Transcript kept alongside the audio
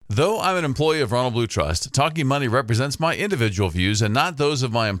Though I'm an employee of Ronald Blue Trust, Talking Money represents my individual views and not those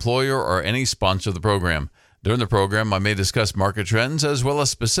of my employer or any sponsor of the program. During the program, I may discuss market trends as well as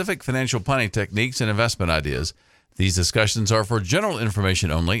specific financial planning techniques and investment ideas. These discussions are for general information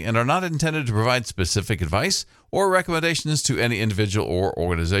only and are not intended to provide specific advice or recommendations to any individual or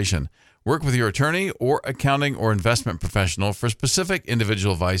organization. Work with your attorney or accounting or investment professional for specific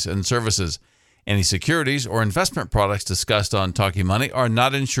individual advice and services. Any securities or investment products discussed on Talking Money are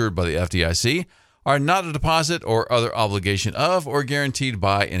not insured by the FDIC, are not a deposit or other obligation of or guaranteed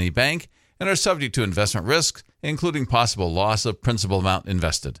by any bank, and are subject to investment risks, including possible loss of principal amount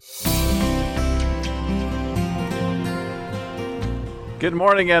invested. Good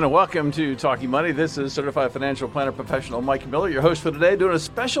morning and welcome to Talking Money. This is Certified Financial Planner Professional Mike Miller, your host for today, doing a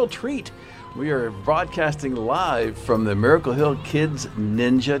special treat. We are broadcasting live from the Miracle Hill Kids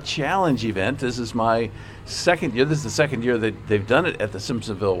Ninja Challenge event. This is my second year. This is the second year that they've done it at the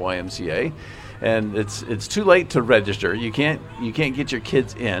Simpsonville YMCA. And it's too late to register. You can't get your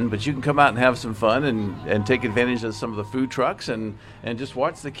kids in, but you can come out and have some fun and take advantage of some of the food trucks and just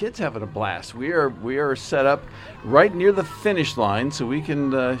watch the kids having a blast. We are set up right near the finish line, so we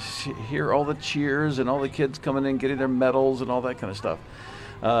can hear all the cheers and all the kids coming in, getting their medals and all that kind of stuff.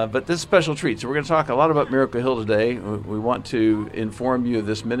 But this is a special treat. So we're going to talk a lot about Miracle Hill today. We want to inform you of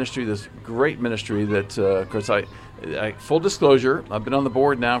this ministry, this great ministry that, of course, I full disclosure, I've been on the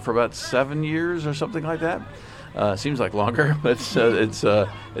board now for about 7 years or something like that. Seems like longer, but it's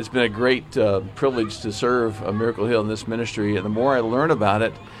been a great privilege to serve Miracle Hill in this ministry. And the more I learn about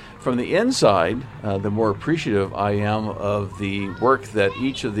it from the inside, the more appreciative I am of the work that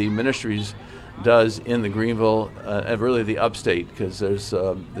each of the ministries does in the Greenville and really the upstate, because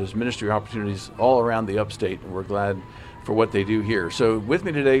there's ministry opportunities all around the upstate, and we're glad for what they do here. So with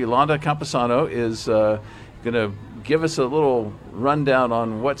me today, Yolanda Camposano is going to give us a little rundown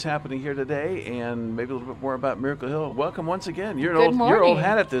on what's happening here today and maybe a little bit more about Miracle Hill. Welcome once again. You're an old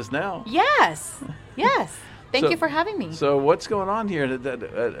hat at this now. Yes. Thank you for having me. So what's going on here?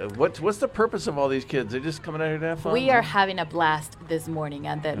 What's the purpose of all these kids? They're just coming out here to have fun? We are having a blast this morning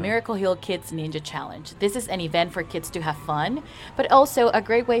at the Miracle Hill Kids Ninja Challenge. This is an event for kids to have fun, but also a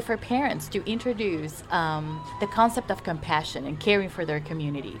great way for parents to introduce the concept of compassion and caring for their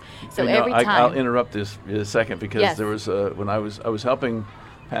community. So I'll interrupt this in a second because there was when I was helping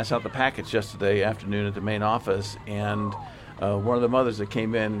pass out the packets yesterday afternoon at the main office, and one of the mothers that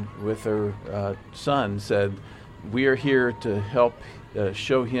came in with her son said, "We are here to help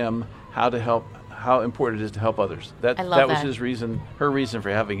show him how important it is to help others." That was her reason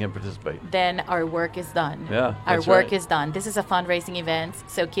for having him participate. Then our work is done. Yeah, our work is done. This is a fundraising event,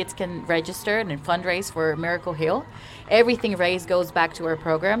 so kids can register and fundraise for Miracle Hill. Everything raised goes back to our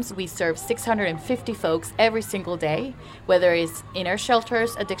programs. We serve 650 folks every single day, whether it's in our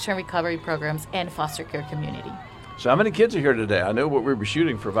shelters, addiction recovery programs, and foster care community. So how many kids are here today? I know what we were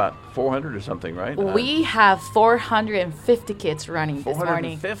shooting for about 400 or something, right? We have 450 kids running this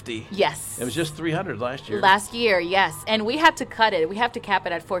morning. 450? Yes. It was just 300 last year. Last year, yes. And we had to cut it. We have to cap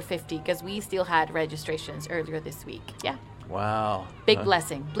it at 450 because we still had registrations earlier this week. Yeah. Wow. Big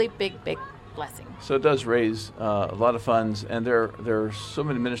blessing. Big blessing. So it does raise a lot of funds, and there are so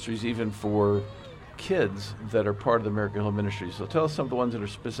many ministries even for kids that are part of the Miracle Hill Ministry. So tell us some of the ones that are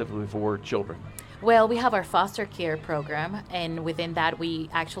specifically for children. Well, we have our foster care program, and within that, we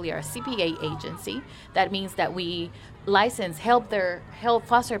actually are a CPA agency. That means that we help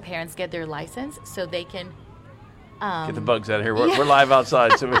foster parents get their license so they can get the bugs out of here. We're live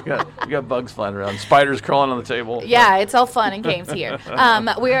outside, so we got bugs flying around, spiders crawling on the table. Yeah, it's all fun and games here.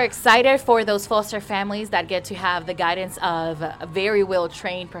 We are excited for those foster families that get to have the guidance of very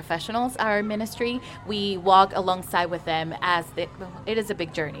well-trained professionals. Our ministry, we walk alongside with them it is a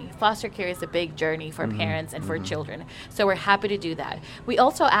big journey. Foster care is a big journey for parents and for children. So we're happy to do that. We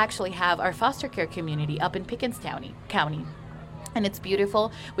also actually have our foster care community up in Pickens County. And it's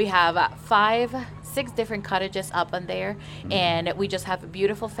beautiful. We have 6 different cottages up on there, and we just have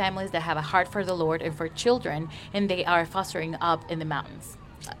beautiful families that have a heart for the Lord and for children, and they are fostering up in the mountains.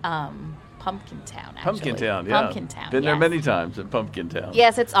 Pumpkin Town, actually. Pumpkin Town, yeah. Pumpkin Town, Been there many times in Pumpkin Town.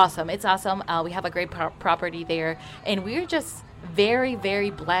 Yes, it's awesome. We have a great property there, and we're just very, very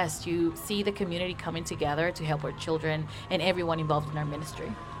blessed to see the community coming together to help our children and everyone involved in our ministry.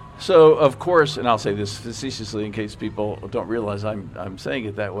 So, of course, and I'll say this facetiously in case people don't realize I'm saying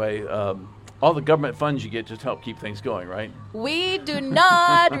it that way, all the government funds you get just help keep things going, right? We do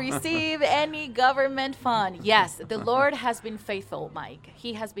not receive any government fund. Yes, the Lord has been faithful, Mike.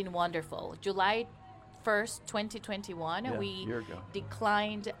 He has been wonderful. July 1st, 2021, we year ago.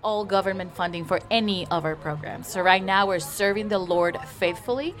 declined all government funding for any of our programs. So right now we're serving the Lord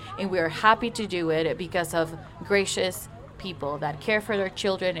faithfully, and we are happy to do it because of gracious people that care for their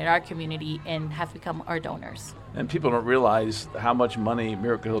children in our community and have become our donors. And people don't realize how much money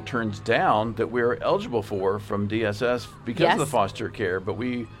Miracle Hill turns down that we're eligible for from DSS because of the foster care. But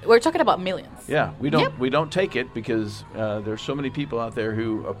we're talking about millions. Yeah, we don't take it because there's so many people out there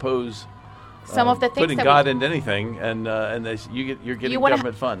who oppose some of the things putting God into anything, and you're getting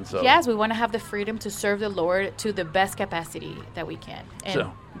government funds. So. Yes, we want to have the freedom to serve the Lord to the best capacity that we can,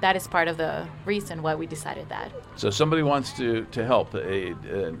 and that is part of the reason why we decided that. So somebody wants to help.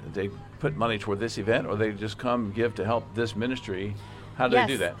 They put money toward this event, or they just come give to help this ministry. How do they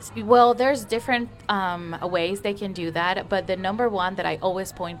do that? Well, there's different ways they can do that, but the number one that I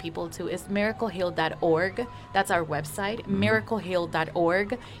always point people to is miraclehill.org. That's our website,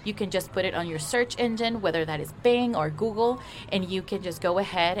 miraclehill.org. You can just put it on your search engine, whether that is Bing or Google, and you can just go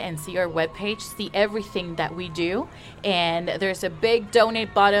ahead and see our webpage, see everything that we do. And there's a big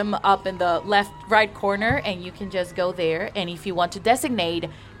donate button up in the right corner, and you can just go there. And if you want to designate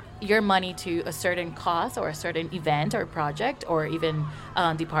your money to a certain cause or a certain event or project or even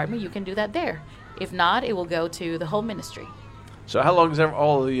department, you can do that there. If not, it will go to the whole ministry. So how long is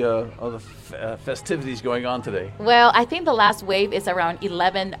all the festivities going on today? Well, I think the last wave is around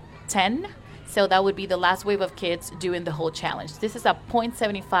 11:10. So that would be the last wave of kids doing the whole challenge. This is a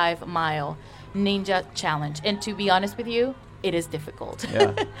 0.75 mile ninja challenge. And to be honest with you, it is difficult.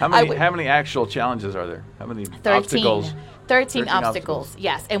 Yeah. How many actual challenges are there? How many 13. obstacles? 13 obstacles,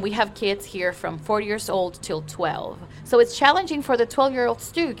 yes. And we have kids here from 4 years old till 12. So it's challenging for the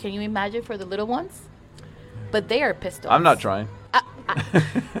 12-year-olds too. Can you imagine for the little ones? But they are pistols. I'm not trying.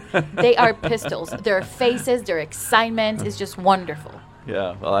 They are pistols. Their faces, their excitement is just wonderful.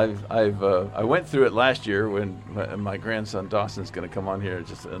 Yeah, well, I went through it last year when my grandson Dawson's going to come on here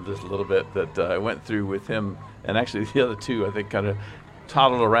just in just a little bit. That I went through with him, and actually the other two I think kind of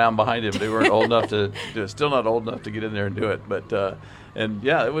toddled around behind him. They weren't old enough to still not old enough to get in there and do it. But and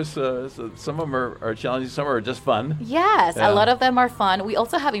yeah, it was some of them are challenging, some are just fun. Yes, a lot of them are fun. We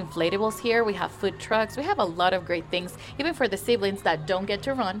also have inflatables here. We have food trucks. We have a lot of great things, even for the siblings that don't get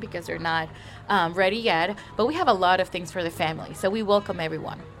to run because they're not ready yet. But we have a lot of things for the family, so we welcome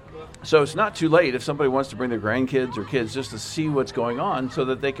everyone. So it's not too late if somebody wants to bring their grandkids or kids just to see what's going on so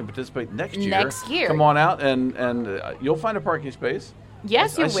that they can participate next year. Next year. Come on out and you'll find a parking space.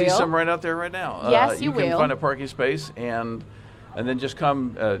 Yes, you will. I see some right out there right now. Yes, you will. You can find a parking space and then just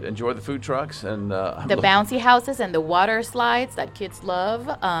come enjoy the food trucks and the bouncy houses and the water slides that kids love.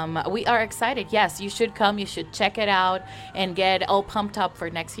 We are excited. Yes, you should come. You should check it out and get all pumped up for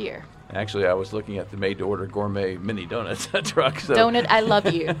next year. Actually, I was looking at the made-to-order gourmet mini donuts truck. So. Donut, I love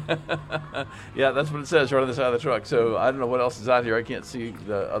you. Yeah, that's what it says right on the side of the truck. So I don't know what else is out here. I can't see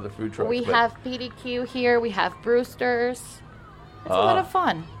the other food trucks. We have PDQ here. We have Brewster's. It's a lot of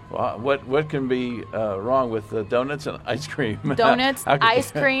fun. Well, what can be wrong with donuts and ice cream? Donuts,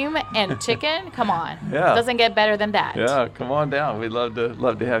 ice cream, and chicken? Come on. Yeah. It doesn't get better than that. Yeah, come on down. We'd love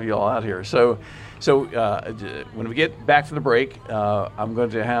to have you all out here. So when we get back from the break, I'm going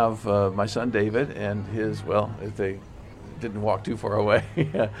to have my son David and his, if they didn't walk too far away. He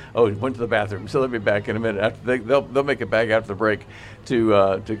went to the bathroom. So they'll be back in a minute. After they'll make it back after the break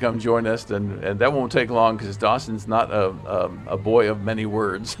to come join us, and that won't take long because Dawson's not a boy of many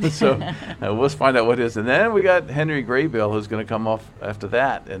words. So we'll find out what it is. And then we got Henry Graybill who's going to come off after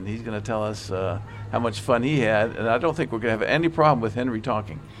that, and he's going to tell us how much fun he had. And I don't think we're going to have any problem with Henry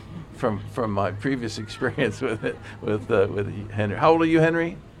talking. From my previous experience with Henry. How old are you,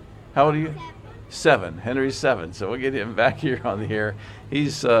 Henry? How old are you? 7. Henry's 7. So we'll get him back here on the air.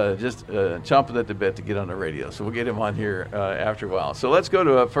 He's just chomping at the bit to get on the radio. So we'll get him on here after a while. So let's go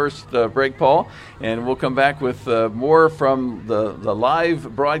to a first break, Paul, and we'll come back with more from the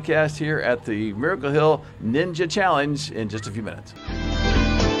live broadcast here at the Miracle Hill Ninja Challenge in just a few minutes.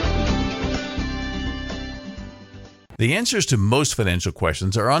 The answers to most financial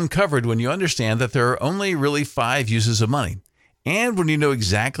questions are uncovered when you understand that there are only really 5 uses of money, and when you know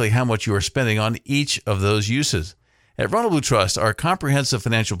exactly how much you are spending on each of those uses. At Ronald Blue Trust, our comprehensive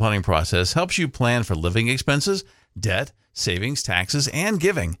financial planning process helps you plan for living expenses, debt, savings, taxes, and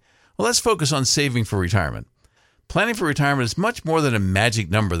giving. Well, let's focus on saving for retirement. Planning for retirement is much more than a magic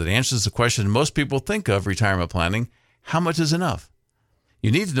number that answers the question most people think of retirement planning: how much is enough? You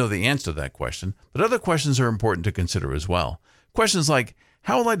need to know the answer to that question, but other questions are important to consider as well. Questions like,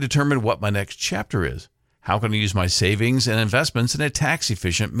 how will I determine what my next chapter is? How can I use my savings and investments in a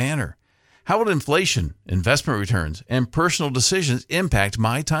tax-efficient manner? How will inflation, investment returns, and personal decisions impact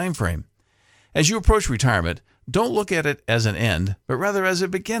my time frame? As you approach retirement, don't look at it as an end, but rather as a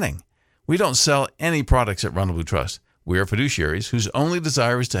beginning. We don't sell any products at Ronald Blue Trust. We are fiduciaries whose only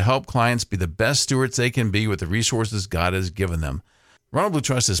desire is to help clients be the best stewards they can be with the resources God has given them. Ronald Blue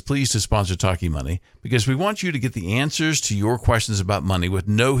Trust is pleased to sponsor Talking Money because we want you to get the answers to your questions about money with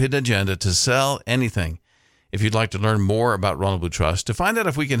no hidden agenda to sell anything. If you'd like to learn more about Ronald Blue Trust, to find out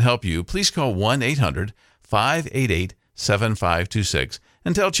if we can help you, please call 1-800-588-7526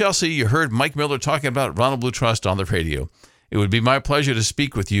 and tell Chelsea you heard Mike Miller talking about Ronald Blue Trust on the radio. It would be my pleasure to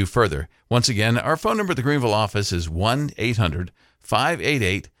speak with you further. Once again, our phone number at the Greenville office is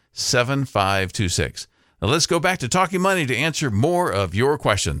 1-800-588-7526. Now let's go back to Talking Money to answer more of your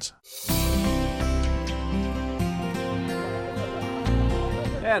questions.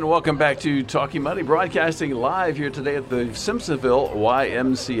 And welcome back to Talking Money, broadcasting live here today at the Simpsonville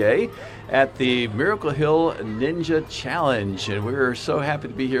YMCA at the Miracle Hill Ninja Challenge. And we're so happy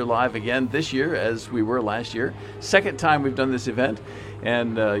to be here live again this year as we were last year. Second time we've done this event.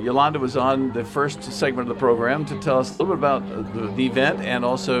 And Yolanda was on the first segment of the program to tell us a little bit about the event and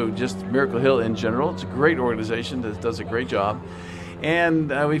also just Miracle Hill in general. It's a great organization that does a great job. And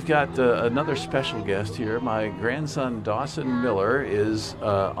we've got another special guest here. My grandson, Dawson Miller, is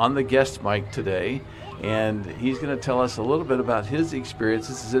on the guest mic today, and he's going to tell us a little bit about his experience.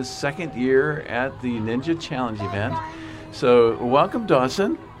 This is his second year at the Ninja Challenge event. So welcome,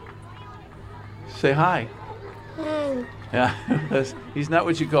 Dawson. Say hi. Hi. Yeah, he's not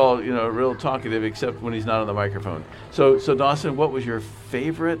what you call, real talkative, except when he's not on the microphone. So Dawson, what was your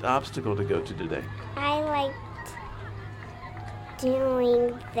favorite obstacle to go to today? I liked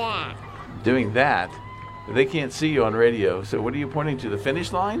doing that. Doing that? They can't see you on radio. So what are you pointing to? The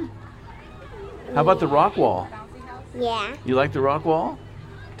finish line? How about the rock wall? Yeah. You like the rock wall?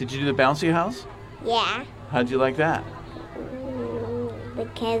 Did you do the bouncy house? Yeah. How'd you like that?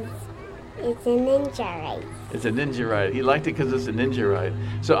 Because it's a ninja race. It's a ninja ride. He liked it because it's a ninja ride.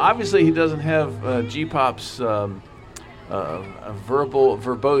 So obviously he doesn't have G-Pop's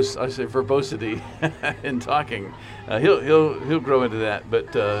verbosity in talking. He'll grow into that.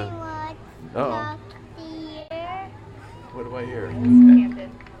 But what do I hear? Camden.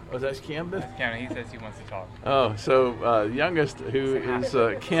 Oh, that's Camden? Camden, he says he wants to talk. Oh, so youngest, who is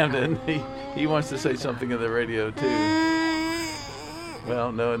Camden, he wants to say something in the radio too.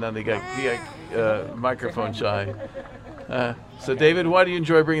 Well, no, he got microphone shy. So David, why do you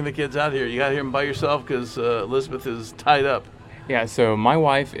enjoy bringing the kids out here? You got here by yourself because Elizabeth is tied up. Yeah, so my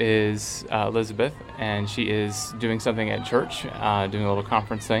wife is Elizabeth, and she is doing something at church, doing a little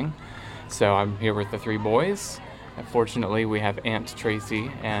conference thing. So I'm here with the three boys. And fortunately, we have Aunt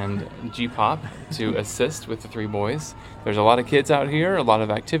Tracy and G-Pop to assist with the three boys. There's a lot of kids out here, a lot of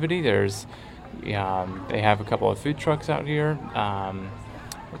activity. They have a couple of food trucks out here,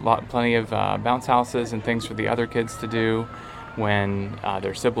 plenty of bounce houses and things for the other kids to do when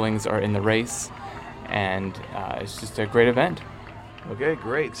their siblings are in the race. And it's just a great event. Okay,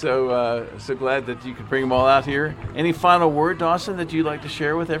 great. So glad that you could bring them all out here. Any final word, Dawson, that you'd like to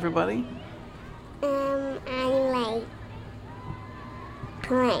share with everybody? I like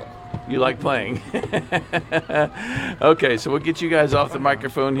playing. You like playing. Okay, so we'll get you guys off the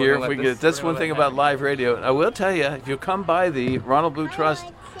microphone here. If we get. That's one thing about live radio. I will tell you, if you come by the Ronald Blue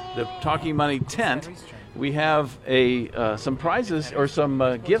Trust, the Talking Money tent, we have some prizes or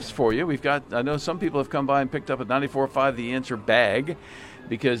some gifts for you. We've got. I know some people have come by and picked up a 94.5 The Answer bag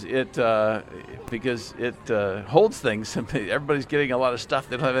because it holds things. Everybody's getting a lot of stuff.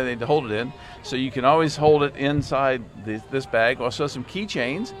 They don't have anything to hold it in, so you can always hold it inside this bag. Also, some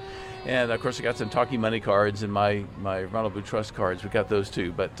keychains. And of course, I got some Talking Money cards and my Ronald Blue Trust cards. We got those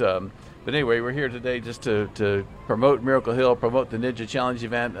too. But anyway, we're here today just to promote Miracle Hill, promote the Ninja Challenge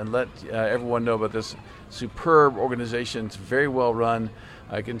event, and let everyone know about this superb organization. It's very well run.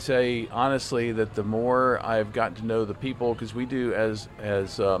 I can say honestly that the more I've gotten to know the people, because we do as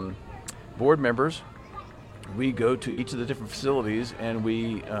board members, we go to each of the different facilities and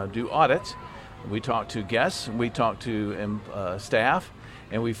we do audits. We talk to guests, we talk to staff.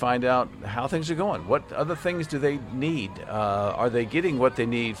 And we find out how things are going. What other things do they need? Are they getting what they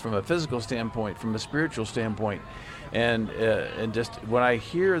need from a physical standpoint, from a spiritual standpoint? And just when I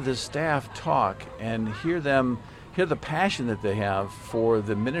hear the staff talk and hear the passion that they have for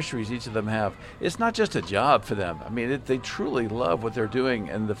the ministries each of them have, it's not just a job for them. I mean, they truly love what they're doing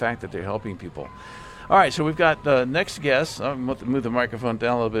and the fact that they're helping people. All right, so we've got the next guest. I'm going to move the microphone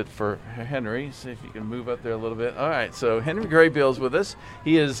down a little bit for Henry. See if you can move up there a little bit. All right, so Henry Graybill's with us.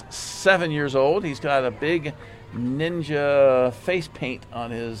 He is 7 years old. He's got a big ninja face paint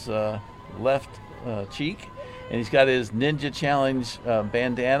on his left cheek. and he's got his Ninja Challenge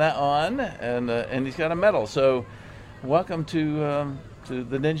bandana on, and he's got a medal. So, welcome to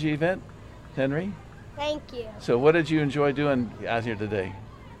the Ninja event, Henry. Thank you. So, what did you enjoy doing out here today?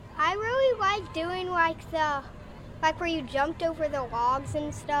 I really like doing where you jumped over the logs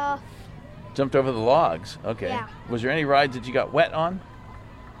and stuff. Jumped over the logs. Okay. Yeah. Was there any rides that you got wet on?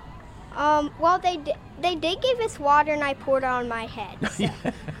 Well, they did give us water, and I poured it on my head. So.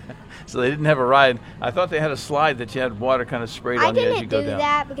 So they didn't have a ride. I thought they had a slide that you had water kind of sprayed on you as you go down. I didn't do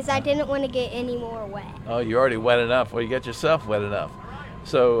that because I didn't want to get any more wet. Oh, you're already wet enough. Well, you got yourself wet enough.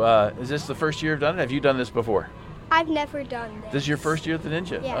 So is this the first year you've done it? Have you done this before? I've never done this. This is your first year at the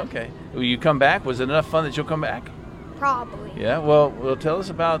Ninja? Yeah. Okay. Will you come back? Was it enough fun that you'll come back? Probably. Yeah. Well, tell us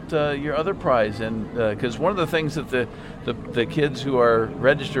about your other prize, and because one of the things that the kids who are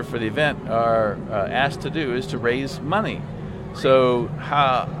registered for the event are asked to do is to raise money. So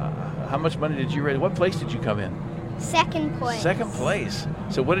how much money did you raise? What place did you come in? Second place. Second place.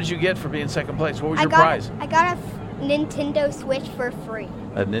 So what did you get for being second place? What was your prize? I got a Nintendo Switch for free.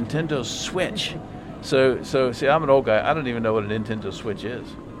 A Nintendo Switch. So see, I'm an old guy. I don't even know what a Nintendo Switch is.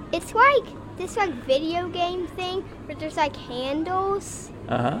 It's like this video game thing where there's handles.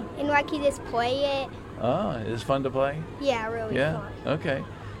 Uh-huh. And you just play it. Oh, it's fun to play? Yeah, really fun. Okay.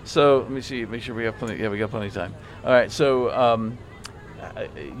 So let me see. Make sure we have plenty. Yeah, we got plenty of time. All right. So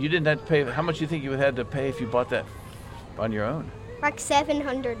you didn't have to pay. How much do you think you would have to pay if you bought that on your own? Like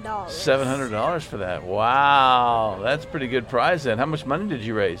 $700. $700 for that. Wow, that's a pretty good prize then. How much money did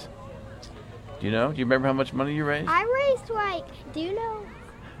you raise? Do you know? Do you remember how much money you raised? I raised do you know?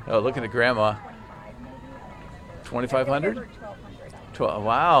 Oh, look at Grandma. 2,500? 12.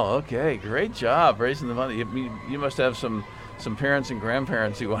 Wow. Okay. Great job raising the money. You must have some parents and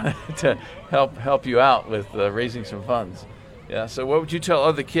grandparents who wanted to help you out with raising some funds. Yeah. So, what would you tell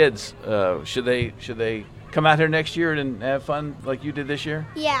other kids? Should they come out here next year and have fun like you did this year?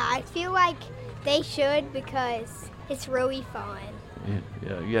 Yeah, I feel like they should because it's really fun.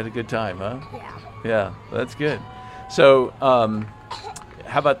 Yeah. You had a good time, huh? Yeah. Yeah. That's good. So,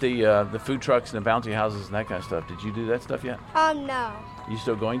 how about the food trucks and the bouncy houses and that kind of stuff? Did you do that stuff yet? No. You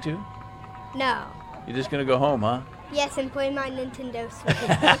still going to? No. You're just going to go home, huh? Yes, and play my Nintendo Switch.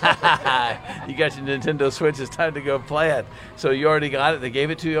 You got your Nintendo Switch. It's time to go play it. So you already got it? They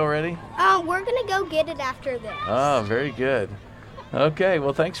gave it to you already? We're going to go get it after this. Oh, very good. Okay,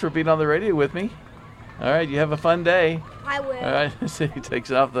 well, thanks for being on the radio with me. All right, you have a fun day. I will. All right, so he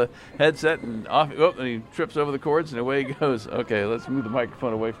takes off the headset and off, and he trips over the cords and away he goes. Okay, let's move the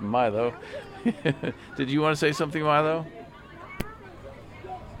microphone away from Milo. Did you want to say something, Milo?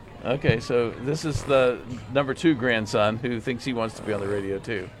 Okay, so this is the number 2 grandson who thinks he wants to be on the radio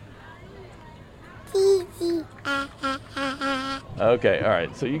too. Okay, all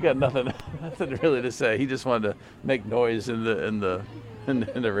right. So you got nothing really to say. He just wanted to make noise in the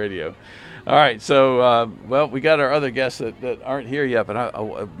radio. All right. So well, we got our other guests that aren't here yet. But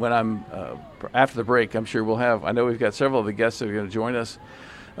when I'm after the break, I'm sure we'll have. I know we've got several of the guests that are going to join us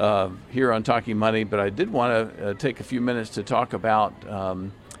here on Talking Money. But I did want to take a few minutes to talk about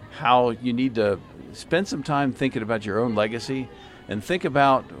how you need to spend some time thinking about your own legacy and think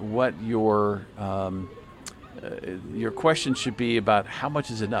about what your question should be about how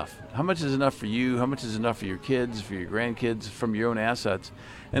much is enough. How much is enough for you? How much is enough for your kids, for your grandkids, from your own assets?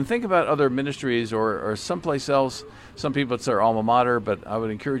 And think about other ministries or someplace else. Some people, it's their alma mater, but I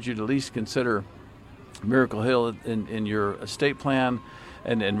would encourage you to at least consider Miracle Hill in your estate plan.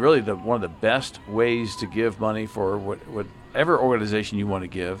 And really one of the best ways to give money for whatever organization you want to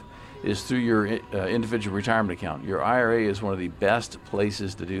give is through your individual retirement account. Your IRA is one of the best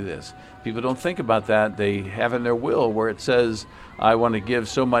places to do this. People don't think about that. They have in their will where it says, I want to give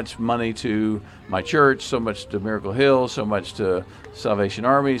so much money to my church, so much to Miracle Hill, so much to Salvation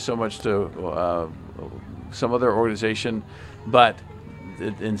Army, so much to some other organization. But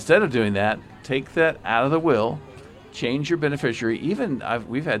instead of doing that, take that out of the will, change your beneficiary.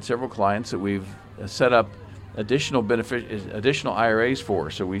 We've had several clients that we've set up additional IRAs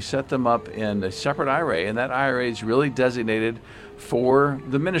for. So we set them up in a separate IRA, and that IRA is really designated for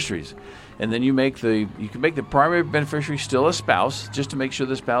the ministries. And then you can make the primary beneficiary still a spouse, just to make sure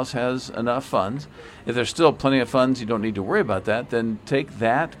the spouse has enough funds. If there's still plenty of funds, you don't need to worry about that. Then take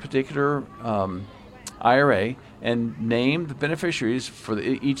that particular IRA and name the beneficiaries for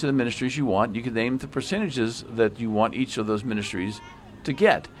each of the ministries you want. You can name the percentages that you want each of those ministries to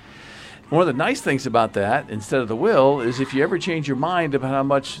get. One of the nice things about that, instead of the will, is if you ever change your mind about how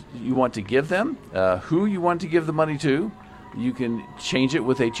much you want to give them, who you want to give the money to, you can change it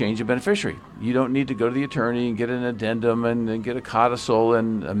with a change of beneficiary. You don't need to go to the attorney and get an addendum and get a codicil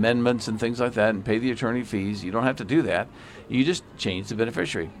and amendments and things like that and pay the attorney fees. You don't have to do that. You just change the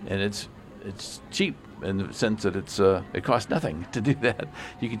beneficiary, and it's cheap in the sense that it costs nothing to do that.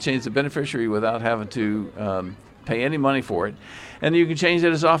 You can change the beneficiary without having to pay any money for it, and you can change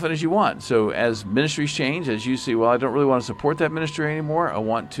it as often as you want. So as ministries change, as you see, well, I don't really want to support that ministry anymore, I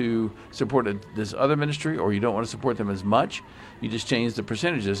want to support this other ministry, or you don't want to support them as much, you just change the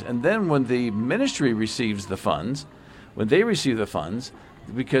percentages. And then when the ministry receives the funds,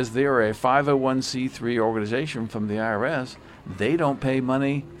 because they are a 501c3 organization from the IRS, they don't pay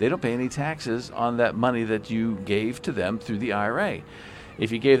any taxes on that money that you gave to them through the IRA.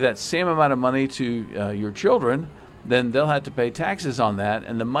 If you gave that same amount of money to your children, then they'll have to pay taxes on that.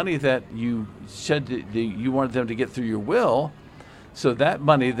 And the money that you said that you wanted them to get through your will, so that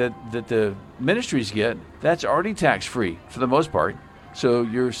money that the ministries get, that's already tax-free for the most part. So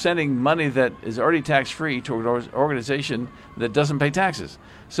you're sending money that is already tax-free to an organization that doesn't pay taxes.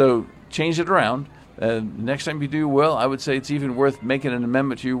 So change it around. Next time you do will, I would say it's even worth making an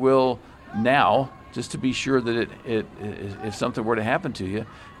amendment to your will now, just to be sure that if something were to happen to you,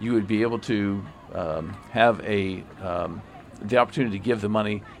 you would be able to have the opportunity to give the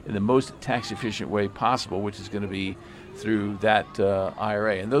money in the most tax-efficient way possible, which is going to be through that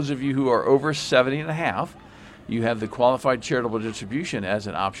IRA. And those of you who are over 70 and a half, you have the qualified charitable distribution as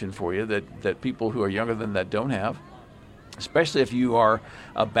an option for you that people who are younger than that don't have, especially if you are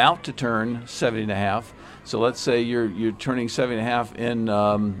about to turn 70 and a half. So let's say you're turning 70 and a half in,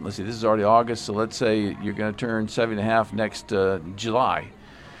 let's see, this is already August, so let's say you're going to turn 70 and a half next July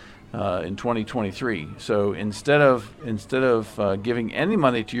in 2023. So instead of giving any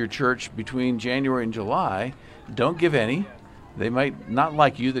money to your church between January and July, don't give any. They might not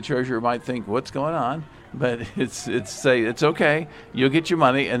like you. The treasurer might think, what's going on? But it's okay. You'll get your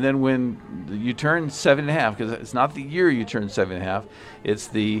money, and then when you turn 70 and a half, because it's not the year you turn 70 and a half, it's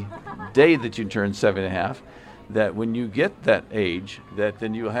the day that you turn 70 and a half, that when you get that age, that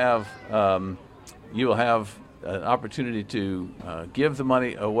then you'll have an opportunity to give the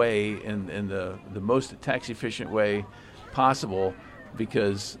money away in the most tax efficient way possible,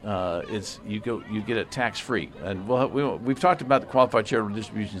 because you get it tax free. And we've talked about the qualified charitable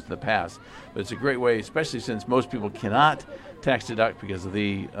distributions in the past, but it's a great way, especially since most people cannot tax deduct because of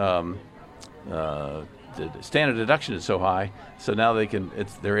the standard deduction is so high. So now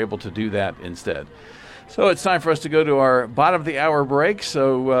they're able to do that instead. So it's time for us to go to our bottom of the hour break.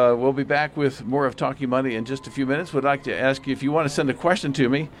 So we'll be back with more of Talking Money in just a few minutes. Would like to ask you, if you want to send a question to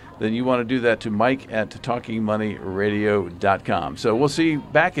me, then you want to do that to mike@talkingmoneyradio.com. So we'll see you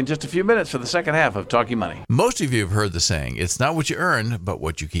back in just a few minutes for the second half of Talking Money. Most of you have heard the saying, it's not what you earn, but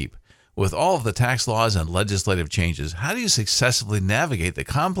what you keep. With all of the tax laws and legislative changes, how do you successfully navigate the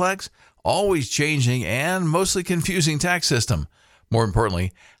complex, always changing, and mostly confusing tax system? More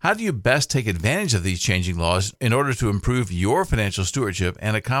importantly, how do you best take advantage of these changing laws in order to improve your financial stewardship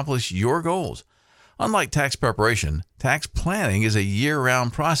and accomplish your goals? Unlike tax preparation, tax planning is a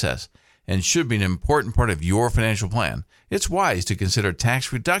year-round process and should be an important part of your financial plan. It's wise to consider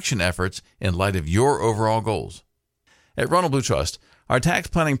tax reduction efforts in light of your overall goals. At Ronald Blue Trust, our tax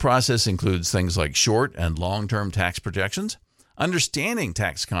planning process includes things like short and long-term tax projections, understanding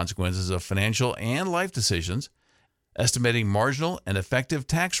tax consequences of financial and life decisions, estimating marginal and effective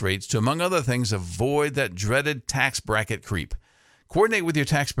tax rates to, among other things, avoid that dreaded tax bracket creep. Coordinate with your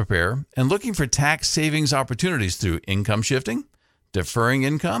tax preparer and looking for tax savings opportunities through income shifting, deferring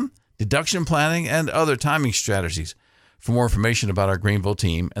income, deduction planning, and other timing strategies. For more information about our Greenville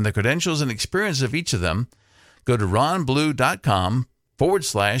team and the credentials and experience of each of them, go to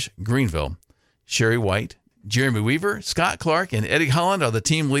ronblue.com/Greenville. Sherry White, Jeremy Weaver, Scott Clark, and Eddie Holland are the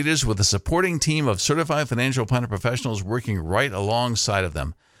team leaders with a supporting team of certified financial planner professionals working right alongside of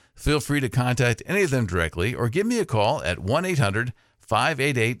them. Feel free to contact any of them directly or give me a call at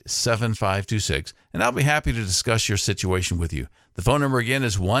 1-800-588-7526, and I'll be happy to discuss your situation with you. The phone number again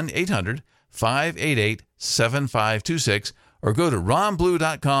is 1-800-588-7526, or go to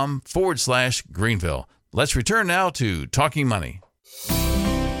ronblue.com/Greenville. Let's return now to Talking Money.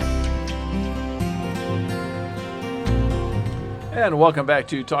 And welcome back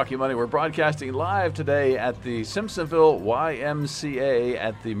to Talking Money. We're broadcasting live today at the Simpsonville YMCA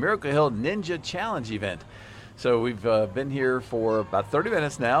at the Miracle Hill Ninja Challenge event. So we've been here for about 30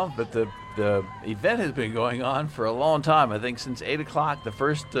 minutes now, but the event has been going on for a long time. I think since 8 o'clock, the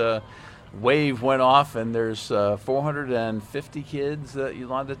first wave went off, and there's 450 kids that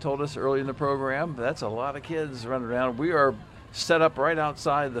Yolanda told us early in the program. That's a lot of kids running around. We are set up right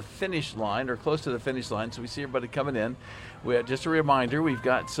outside the finish line or close to the finish line. So we see everybody coming in. Just a reminder, we've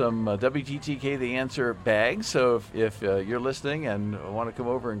got some WGTK The Answer bags. So if you're listening and want to come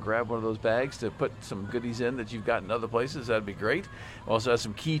over and grab one of those bags to put some goodies in that you've got in other places, that'd be great. We also have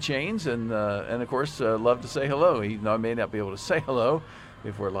some keychains and of course, love to say hello. Even though I may not be able to say hello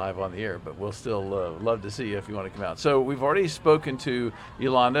if we're live on the air, but we'll still love to see you if you want to come out. So we've already spoken to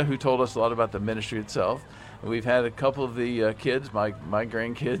Yolanda, who told us a lot about the ministry itself. We've had a couple of the kids, my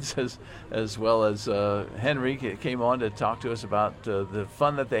grandkids, as well as Henry came on to talk to us about the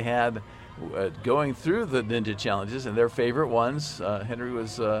fun that they had going through the Ninja Challenges and their favorite ones. Henry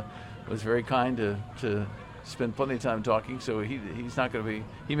was very kind to spend plenty of time talking, so he's not going to be,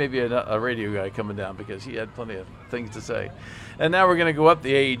 he may be a radio guy coming down because he had plenty of things to say. And now we're going to go up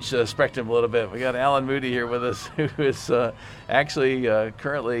the age spectrum a little bit. We got Alan Moody here with us, who is actually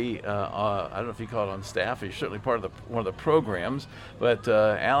currently, I don't know if you call it on staff, he's certainly part of one of the programs, but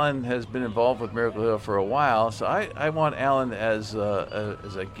Alan has been involved with Miracle Hill for a while, so I want Alan as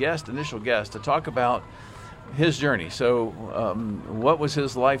a guest, initial guest, to talk about his journey. So what was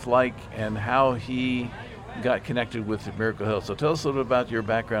his life like and how he got connected with Miracle Hill. So tell us a little bit about your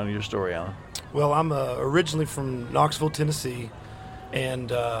background and your story, Alan. Well, I'm originally from Knoxville, Tennessee,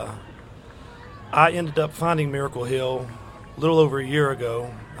 and I ended up finding Miracle Hill a little over a year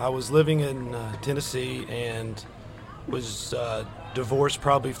ago. I was living in Tennessee and was divorced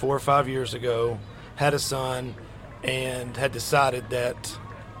probably 4 or 5 years ago, had a son, and had decided that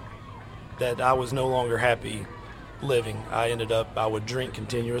I was no longer happy living. I would drink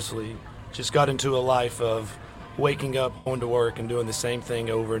continuously. Just got into a life of waking up, going to work, and doing the same thing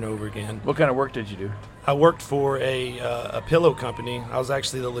over and over again. What kind of work did you do? I worked for a pillow company. I was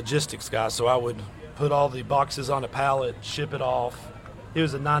actually the logistics guy, so I would put all the boxes on a pallet, ship it off. It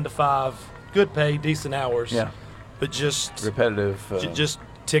was a 9 to 5, good pay, decent hours. Yeah. But just repetitive. Just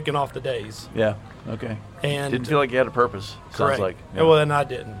ticking off the days. Yeah. Okay. And didn't feel like you had a purpose. Correct. Sounds like. Yeah. Well, and I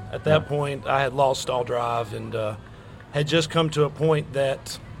didn't. At that point, I had lost all drive and had just come to a point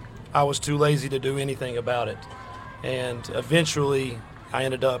that I was too lazy to do anything about it. And eventually I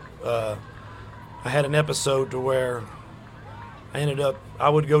ended up, I had an episode to where I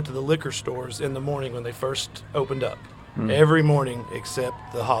would go to the liquor stores in the morning when they first opened up. Every morning except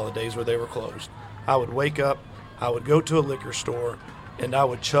the holidays where they were closed. I would wake up, I would go to a liquor store, and I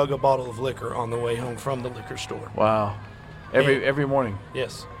would chug a bottle of liquor on the way home from the liquor store. Wow. Every morning?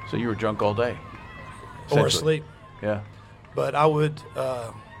 Yes. So you were drunk all day? Or asleep. Yeah. But I would,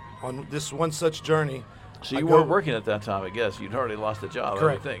 on this one such journey. So you weren't working at that time, I guess. You'd already lost a job,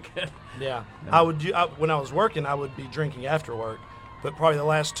 correct. I would think. Yeah. When I was working, I would be drinking after work. But probably the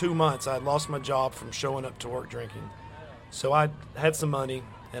last 2 months, I had lost my job from showing up to work drinking. So I had some money,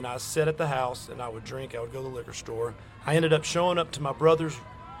 and I sat at the house, and I would drink. I would go to the liquor store. I ended up showing up to my brother's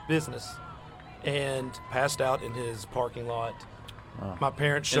business and passed out in his parking lot. Wow. My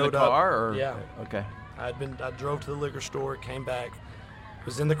parents showed up. In the car? Or? Yeah. Okay. I drove to the liquor store, came back,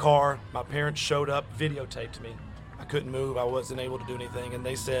 was in the car. My parents showed up, videotaped me. I couldn't move. I wasn't able to do anything. And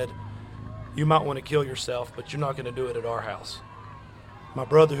they said, you might want to kill yourself, but you're not going to do it at our house. My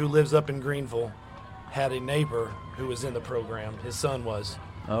brother, who lives up in Greenville, had a neighbor who was in the program. His son was.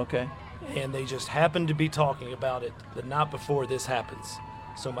 Okay. And they just happened to be talking about it the night before this happens.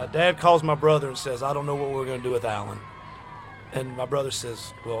 So my dad calls my brother and says, I don't know what we're going to do with Alan. And my brother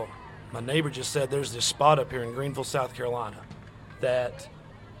says, well, my neighbor just said there's this spot up here in Greenville, South Carolina that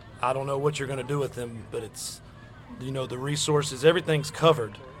I don't know what you're going to do with them, but it's, the resources, everything's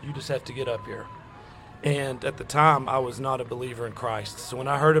covered. You just have to get up here. And at the time, I was not a believer in Christ. So when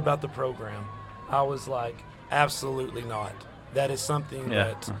I heard about the program, I was like, absolutely not. That is something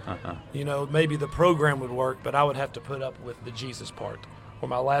that, maybe the program would work, but I would have to put up with the Jesus part. Were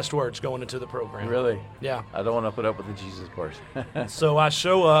my last words going into the program. Really? Yeah. I don't want to put up with the Jesus part. So I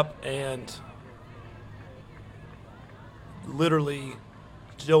show up and literally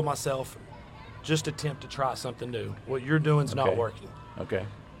tell myself, just attempt to try something new. What you're doing's not working. Okay.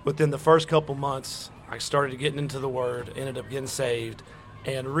 Within the first couple months, I started getting into the Word, ended up getting saved,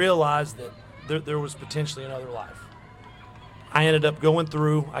 and realized that there was potentially another life. I ended up going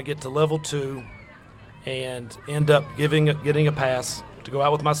through, I get to level 2, and end up getting a pass to go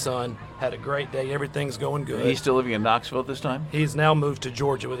out with my son. Had a great day. Everything's going good. He's still living in Knoxville at this time? He's now moved to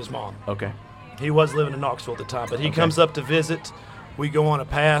Georgia with his mom. Okay. He was living in Knoxville at the time, but he comes up to visit. We go on a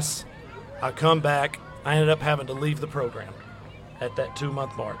pass. I come back. I ended up having to leave the program at that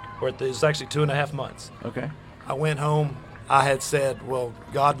 2-month mark, or it was actually 2.5 months. Okay. I went home. I had said, well,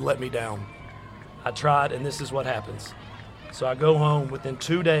 God let me down. I tried, and this is what happens. So I go home. Within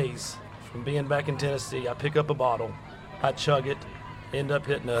 2 days from being back in Tennessee, I pick up a bottle, I chug it, end up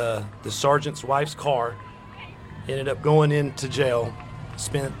hitting the sergeant's wife's car, ended up going into jail,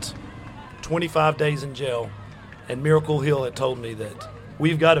 spent 25 days in jail, and Miracle Hill had told me that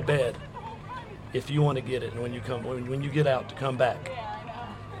we've got a bed if you want to get it, and when you get out to come back.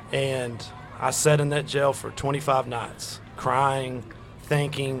 And I sat in that jail for 25 nights, crying,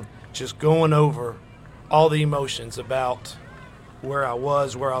 thinking, just going over all the emotions about where I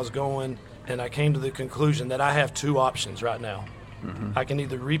was going, and I came to the conclusion that I have two options right now. Mm-hmm. I can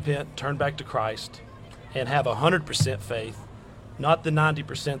either repent, turn back to Christ, and have 100% faith, not the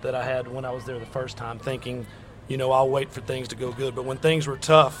 90% that I had when I was there the first time, thinking, I'll wait for things to go good. But when things were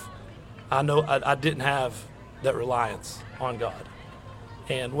tough, I know I didn't have that reliance on God.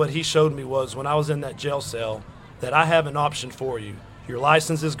 And what he showed me was when I was in that jail cell that I have an option for you. Your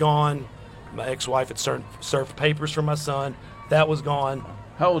license is gone. My ex-wife had served papers for my son. That was gone.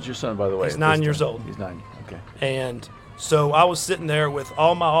 How old's your son, by the way? He's 9 years old. He's 9, okay. And so I was sitting there with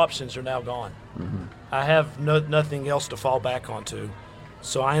all my options are now gone. Mm-hmm. I have nothing else to fall back onto.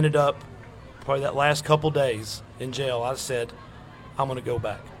 So I ended up, probably that last couple days in jail, I said, I'm going to go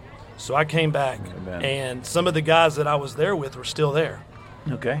back. So I came back, and some of the guys that I was there with were still there.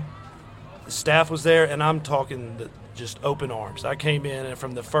 Okay. The staff was there, and I'm talking just open arms. I came in, and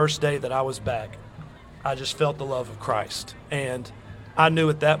from the first day that I was back, I just felt the love of Christ. And I knew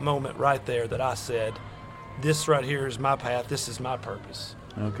at that moment right there that I said, this right here is my path. This is my purpose.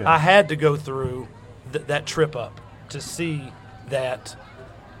 Okay. I had to go through that trip up to see that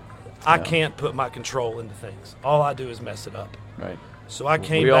I can't put my control into things. All I do is mess it up. Right. So I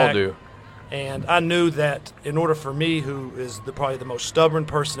came back. We all do. And I knew that in order for me, who is probably the most stubborn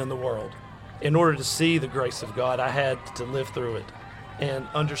person in the world, in order to see the grace of God, I had to live through it and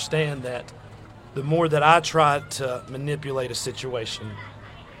understand that the more that I tried to manipulate a situation,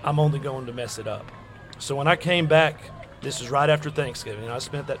 I'm only going to mess it up. So when I came back, this was right after Thanksgiving. I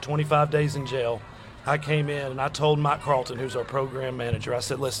spent that 25 days in jail. I came in and I told Mike Carlton, who's our program manager, I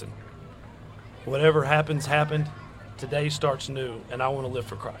said, listen, whatever happened. Today starts new, and I want to live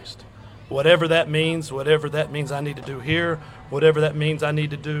for Christ. Whatever that means I need to do here, whatever that means I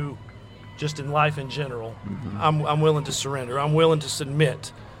need to do just in life in general, mm-hmm. I'm willing to surrender. I'm willing to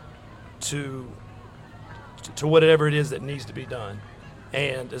submit to whatever it is that needs to be done.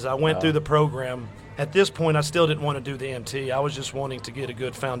 And as I went through the program, at this point I still didn't want to do the MT. I was just wanting to get a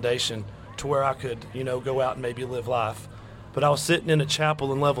good foundation to where I could, go out and maybe live life. But I was sitting in a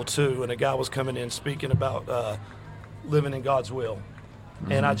chapel in level 2, and a guy was coming in speaking about living in God's will.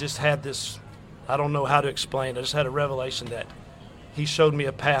 Mm-hmm. And I just had this, I don't know how to explain, I just had a revelation that he showed me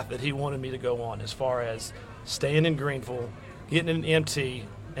a path that he wanted me to go on as far as staying in Greenville, getting an MT,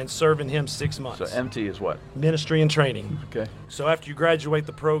 and serving him 6 months. So MT is what? Ministry and training. Okay. So after you graduate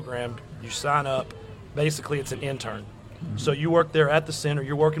the program, you sign up. Basically, it's an intern. Mm-hmm. So you work there at the center.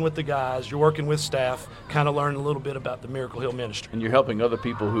 You're working with the guys. You're working with staff, kind of learning a little bit about the Miracle Hill ministry. And you're helping other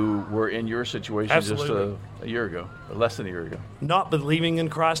people who were in your situation Absolutely. Just a year ago, or less than a year ago. Not believing in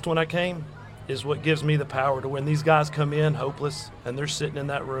Christ when I came is what gives me the power to when these guys come in hopeless and they're sitting in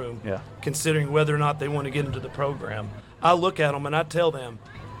that room, considering whether or not they want to get into the program. I look at them and I tell them,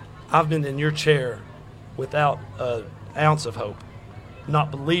 I've been in your chair without an ounce of hope,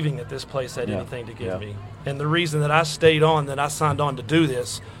 not believing that this place had anything to give me. And the reason that I stayed on, that I signed on to do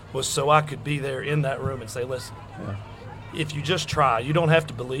this, was so I could be there in that room and say, listen, if you just try, you don't have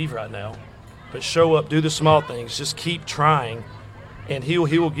to believe right now, but show up, do the small things, just keep trying, and he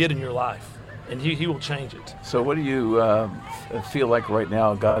will get in your life, and he will change it. So what do you feel like right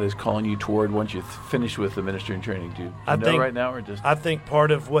now God is calling you toward once you finish with the ministry and training? Do you know right now, or just? I think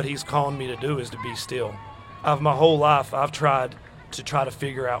part of what he's calling me to do is to be still. My whole life I've tried to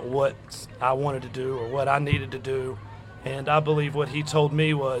figure out what I wanted to do or what I needed to do. And I believe what he told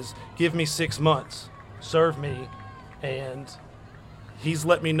me was, give me 6 months, serve me. And he's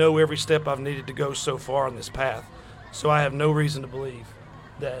let me know every step I've needed to go so far on this path. So I have no reason to believe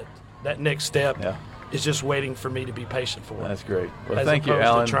that next step is just waiting for me to be patient for. That's great. Well, thank you,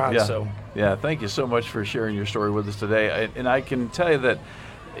 Alan. Thank you so much for sharing your story with us today. And I can tell you that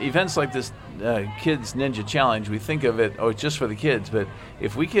events like this Kids Ninja Challenge, we think of it, it's just for the kids, but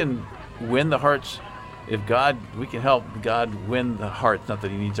if we can win the hearts, we can help God win the hearts, not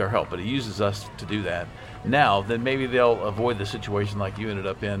that he needs our help, but he uses us to do that now, then maybe they'll avoid the situation like you ended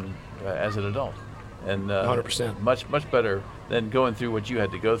up in as an adult. And 100%. Much better than going through what you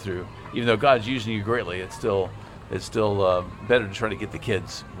had to go through. Even though God's using you greatly, it's still better to try to get the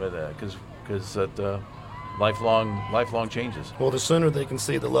kids with because that lifelong changes. Well, the sooner they can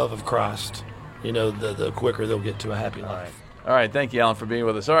see the love of Christ, the quicker they'll get to a happy life. All right, thank you, Alan, for being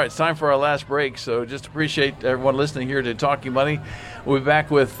with us. All right, it's time for our last break, so just appreciate everyone listening here to Talking Money. We'll be back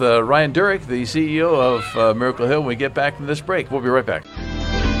with Ryan Durick, the CEO of Miracle Hill, when we get back from this break. We'll be right back.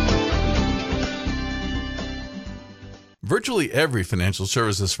 Virtually every financial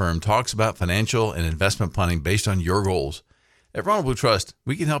services firm talks about financial and investment planning based on your goals. At Ronald Blue Trust,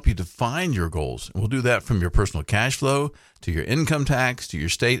 we can help you define your goals. We'll do that from your personal cash flow to your income tax to your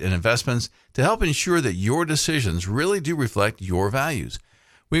state and investments to help ensure that your decisions really do reflect your values.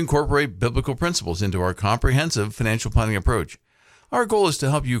 We incorporate biblical principles into our comprehensive financial planning approach. Our goal is to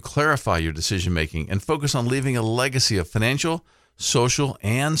help you clarify your decision making and focus on leaving a legacy of financial, social,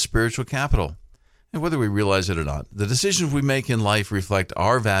 and spiritual capital. And whether we realize it or not, the decisions we make in life reflect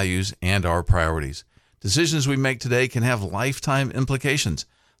our values and our priorities. Decisions we make today can have lifetime implications.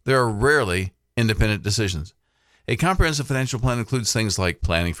 There are rarely independent decisions. A comprehensive financial plan includes things like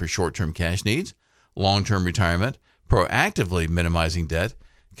planning for short-term cash needs, long-term retirement, proactively minimizing debt,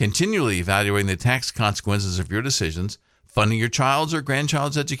 continually evaluating the tax consequences of your decisions, funding your child's or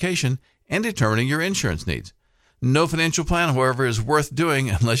grandchild's education, and determining your insurance needs. No financial plan, however, is worth doing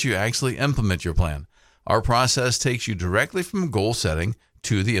unless you actually implement your plan. Our process takes you directly from goal setting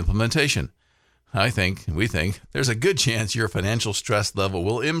to the implementation. We think, there's a good chance your financial stress level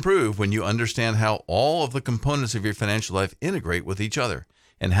will improve when you understand how all of the components of your financial life integrate with each other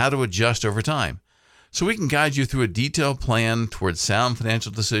and how to adjust over time. So we can guide you through a detailed plan towards sound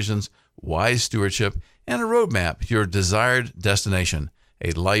financial decisions, wise stewardship, and a roadmap to your desired destination,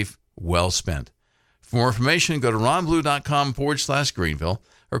 a life well spent. For more information, go to ronblue.com/Greenville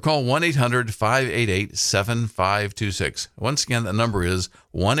or call 1-800-588-7526. Once again, the number is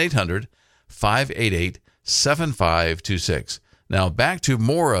 1-800-588-7526. Now back to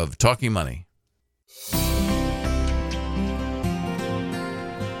more of Talking Money.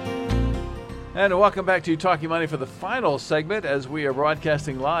 And welcome back to Talking Money for the final segment as we are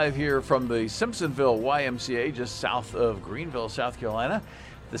broadcasting live here from the Simpsonville YMCA just south of Greenville, South Carolina.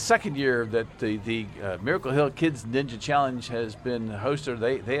 The second year that the Miracle Hill Kids Ninja Challenge has been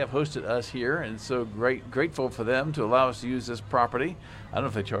hosted. They have hosted us here, and so grateful for them to allow us to use this property. I don't know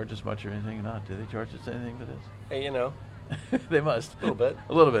if they charge us much or anything or not. Do they charge us anything for this? Hey, They must. A little bit.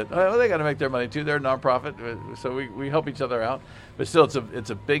 A little bit. Well, they got to make their money too. They're a nonprofit, so we help each other out. But still,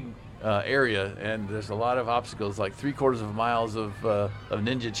 it's a big area, and there's a lot of obstacles, like 3/4 miles of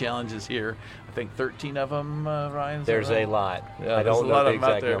ninja challenges here. I think 13 of them, Ryan? There's a lot. Yeah, I don't know the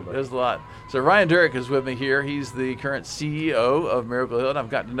exact number. There's a lot. So Ryan Durick is with me here. He's the current CEO of Miracle Hill, and I've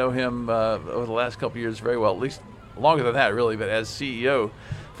gotten to know him over the last couple of years very well, at least longer than that, really, but as CEO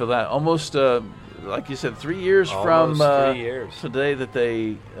for that almost, like you said, 3 years Almost from 3 years. today that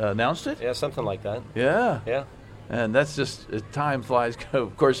they announced it? Yeah, something like that. Yeah. Yeah. And that's just, time flies.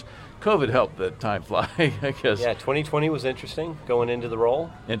 Of course, COVID helped the time fly, I guess. Yeah, 2020 was interesting going into the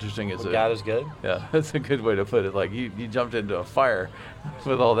role. Interesting is it? God is good. Yeah, that's a good way to put it. Like you jumped into a fire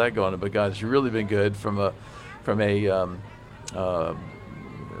with all that going on, but God's really been good from a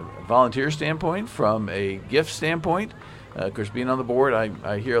volunteer standpoint, from a gift standpoint. Of course, being on the board,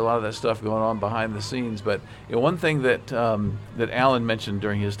 I hear a lot of that stuff going on behind the scenes. But one thing that Alan mentioned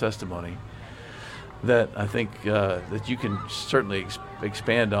during his testimony that I think that you can certainly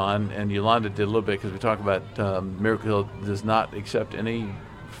expand on, and Yolanda did a little bit because we talk about Miracle Hill does not accept any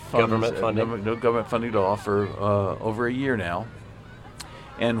funds, Government funding. No government funding at all for over a year now.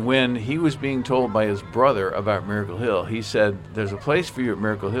 And when he was being told by his brother about Miracle Hill, he said, "There's a place for you at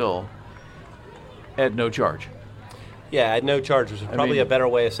Miracle Hill at no charge." Yeah, at no charge, which is probably a better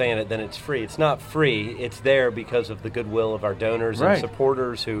way of saying it than it's free. It's not free. It's there because of the goodwill of our donors and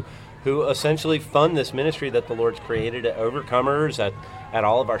supporters who essentially fund this ministry that the Lord's created at Overcomers, at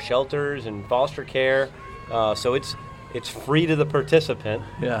all of our shelters and foster care. So it's free to the participant.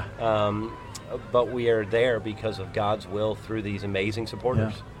 Yeah. But we are there because of God's will through these amazing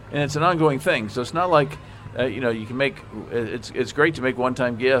supporters. Yeah. And it's an ongoing thing. So it's not like, you can make, it's great to make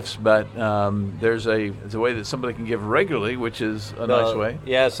one-time gifts, but there's a way that somebody can give regularly, which is a nice way.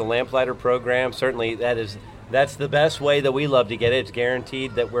 Yeah, it's a lamplighter program. Certainly that's the best way that we love to get it. It's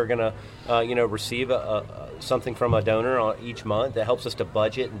guaranteed that we're going to, receive something from a donor each month that helps us to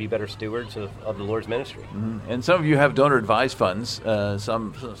budget and be better stewards of the Lord's ministry. Mm-hmm. And some of you have donor advised funds.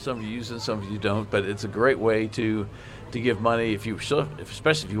 Some of you use it, some of you don't. But it's a great way to give money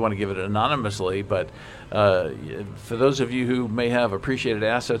especially if you want to give it anonymously. But for those of you who may have appreciated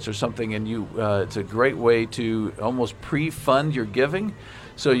assets or something, and it's a great way to almost pre-fund your giving.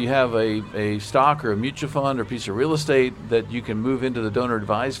 So you have a stock or a mutual fund or a piece of real estate that you can move into the donor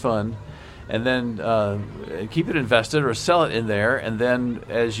advised fund, and then keep it invested or sell it in there. And then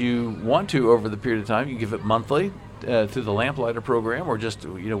as you want to over the period of time, you give it monthly, through the Lamplighter program, or just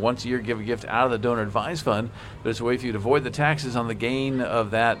once a year give a gift out of the donor advised fund. But it's a way for you to avoid the taxes on the gain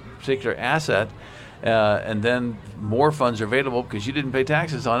of that particular asset, and then more funds are available because you didn't pay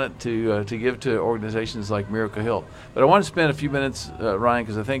taxes on it to give to organizations like Miracle Hill. But I want to spend a few minutes, Ryan,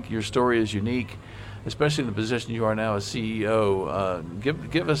 because I think your story is unique, especially in the position you are now as CEO.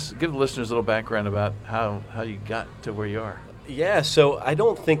 Give the listeners a little background about how you got to where you are. Yeah, so I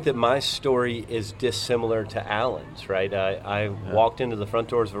don't think that my story is dissimilar to Alan's, right? I walked into the front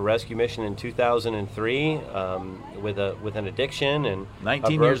doors of a rescue mission in 2003 with an addiction and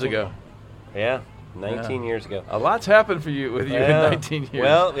 19 years ago. Yeah, 19 years ago. A lot's happened for you in 19 years.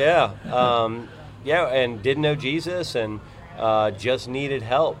 Well, yeah, and didn't know Jesus and just needed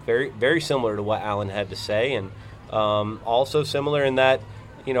help. Very, very similar to what Alan had to say, and also similar in that.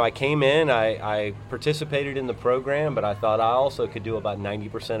 I came in, I participated in the program, but I thought I also could do about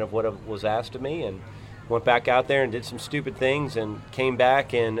 90% of what was asked of me, and went back out there and did some stupid things, and came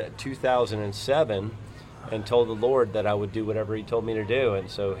back in 2007 and told the Lord that I would do whatever He told me to do. And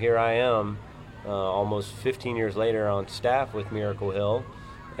so here I am, almost 15 years later on staff with Miracle Hill,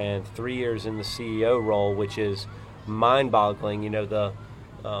 and 3 years in the CEO role, which is mind-boggling.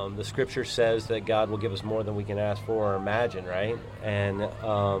 The scripture says that God will give us more than we can ask for or imagine, right? And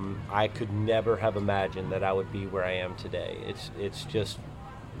I could never have imagined that I would be where I am today. It's just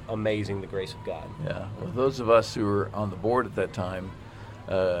amazing, the grace of God. Yeah. Well, those of us who were on the board at that time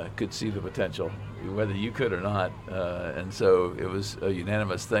could see the potential, whether you could or not. And so it was a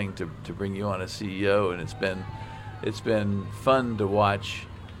unanimous thing to bring you on as CEO, and it's been fun to watch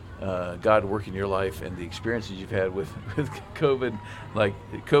God work in your life and the experiences you've had with COVID. Like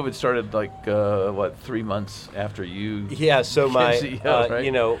COVID started 3 months after you. Yeah, so my CEO,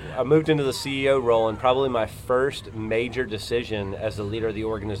 right? I moved into the CEO role, and probably my first major decision as the leader of the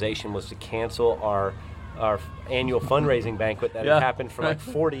organization was to cancel our annual fundraising banquet that had happened for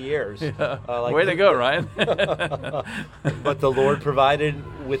 40 years. Yeah. Way to go, Ryan. But the Lord provided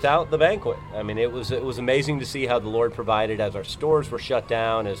without the banquet. I mean, it was amazing to see how the Lord provided as our stores were shut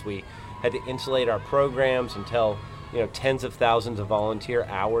down, as we had to insulate our programs and tell tens of thousands of volunteer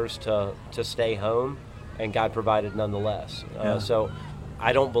hours to stay home, and God provided nonetheless. So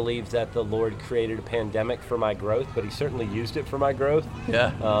I don't believe that the Lord created a pandemic for my growth, but He certainly used it for my growth.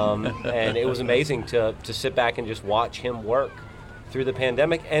 Yeah. And it was amazing to sit back and just watch Him work through the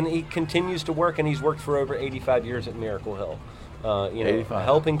pandemic. And He continues to work, and He's worked for over 85 years at Miracle Hill, 85.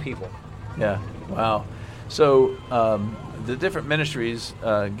 Helping people. Yeah. Wow. So the different ministries,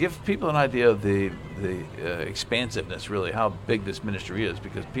 give people an idea of the expansiveness, really, how big this ministry is,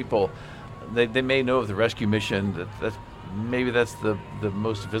 because people, they may know of the rescue mission, maybe that's the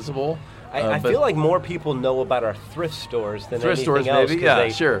most visible. I feel like more people know about our thrift stores than anything else. Maybe, yeah,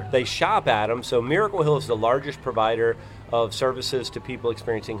 sure. They shop at them. So Miracle Hill is the largest provider of services to people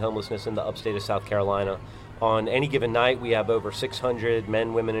experiencing homelessness in the upstate of South Carolina. On any given night, we have over 600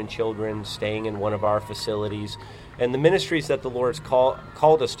 men, women, and children staying in one of our facilities. And the ministries that the Lord's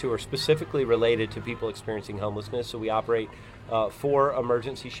called us to are specifically related to people experiencing homelessness. So we operate 4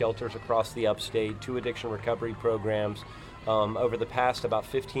 emergency shelters across the upstate, 2 addiction recovery programs. Over the past about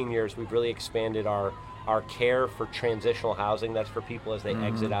 15 years, we've really expanded our care for transitional housing. That's for people as they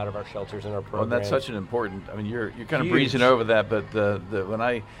exit out of our shelters and our programs. Well, that's such an important. I mean, you're kind of breezing over that, but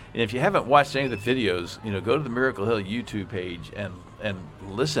if you haven't watched any of the videos, go to the Miracle Hill YouTube page and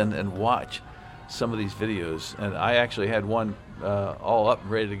listen and watch some of these videos. And I actually had one all up and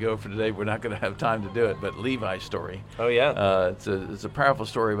ready to go for today. We're not going to have time to do it, but Levi's story. Oh yeah, it's a powerful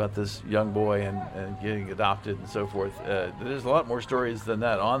story about this young boy and getting adopted and so forth. There's a lot more stories than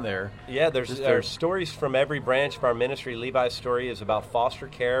that on there. Yeah, there's stories from every branch of our ministry. Levi's story is about foster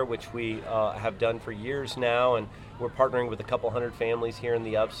care, which we have done for years now, and we're partnering with a couple hundred families here in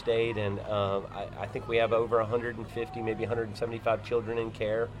the upstate, and I think we have over 150, maybe 175 children in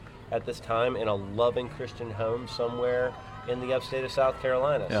care at this time in a loving Christian home somewhere in the upstate of South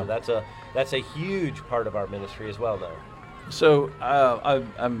Carolina. Yeah. So that's a huge part of our ministry as well now. So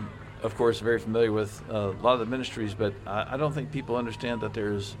I'm of course very familiar with a lot of the ministries, but I don't think people understand that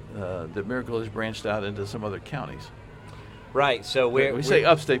that Miracle is branched out into some other counties. Right. So we say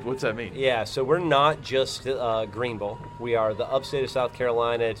upstate. What's that mean? Yeah. So we're not just Greenville. We are the upstate of South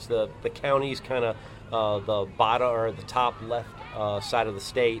Carolina. It's the counties kind of the bottom or the top left side of the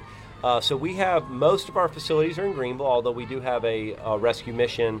state. So we have most of our facilities are in Greenville, although we do have a rescue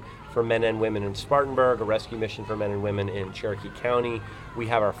mission for men and women in Spartanburg, a rescue mission for men and women in Cherokee County. We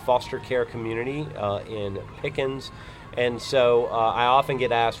have our foster care community in Pickens. And so I often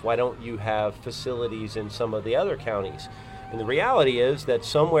get asked, why don't you have facilities in some of the other counties? And the reality is that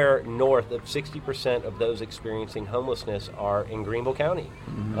somewhere north of 60% of those experiencing homelessness are in Greenville County.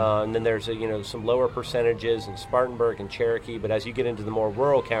 And then there's some lower percentages in Spartanburg and Cherokee, but as you get into the more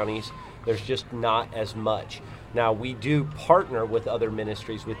rural counties, there's just not as much. Now, we do partner with other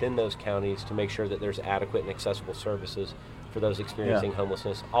ministries within those counties to make sure that there's adequate and accessible services for those experiencing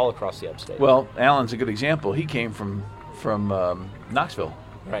homelessness all across the upstate. Well, Alan's a good example. He came from Knoxville.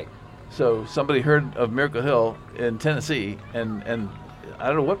 Right. So somebody heard of Miracle Hill in Tennessee, and I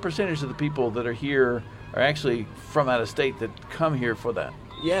don't know what percentage of the people that are here are actually from out of state that come here for that.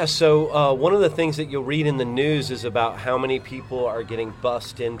 Yeah, so one of the things that you'll read in the news is about how many people are getting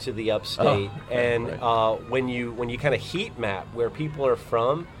bused into the upstate. When you kind of heat map where people are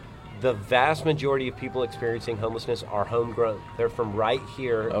from, the vast majority of people experiencing homelessness are homegrown. They're from right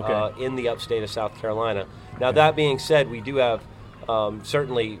here in the upstate of South Carolina. Now, that being said, we do have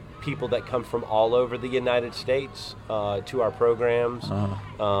certainly people that come from all over the United States to our programs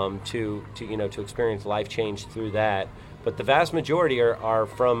to experience life change through that. But the vast majority are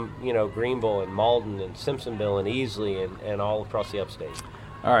from Greenville and Malden and Simpsonville and Easley and all across the upstate.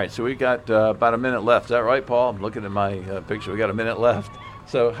 All right, so we got about a minute left. Is that right, Paul? I'm looking at my picture. We got a minute left.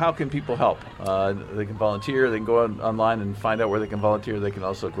 So how can people help? They can volunteer. They can go online and find out where they can volunteer. They can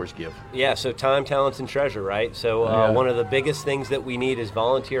also, of course, give. Yeah, so time, talents, and treasure, right? So one of the biggest things that we need is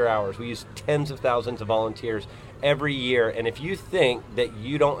volunteer hours. We use tens of thousands of volunteers every year. And if you think that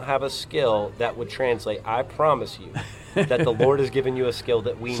you don't have a skill that would translate, I promise you that the Lord has given you a skill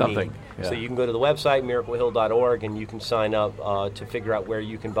that we need. Yeah. So you can go to the website, miraclehill.org, and you can sign up to figure out where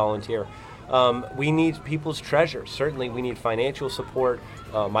you can volunteer. We need people's treasures. Certainly, we need financial support.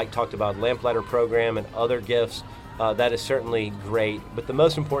 Mike talked about Lamplighter program and other gifts. That is certainly great. But the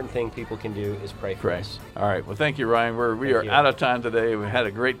most important thing people can do is pray for us. All right. Well, thank you, Ryan. We are out of time today. We had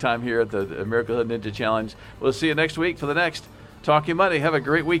a great time here at the Miracle Hill Ninja Challenge. We'll see you next week for the next Talking Money. Have a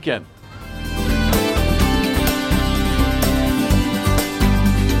great weekend.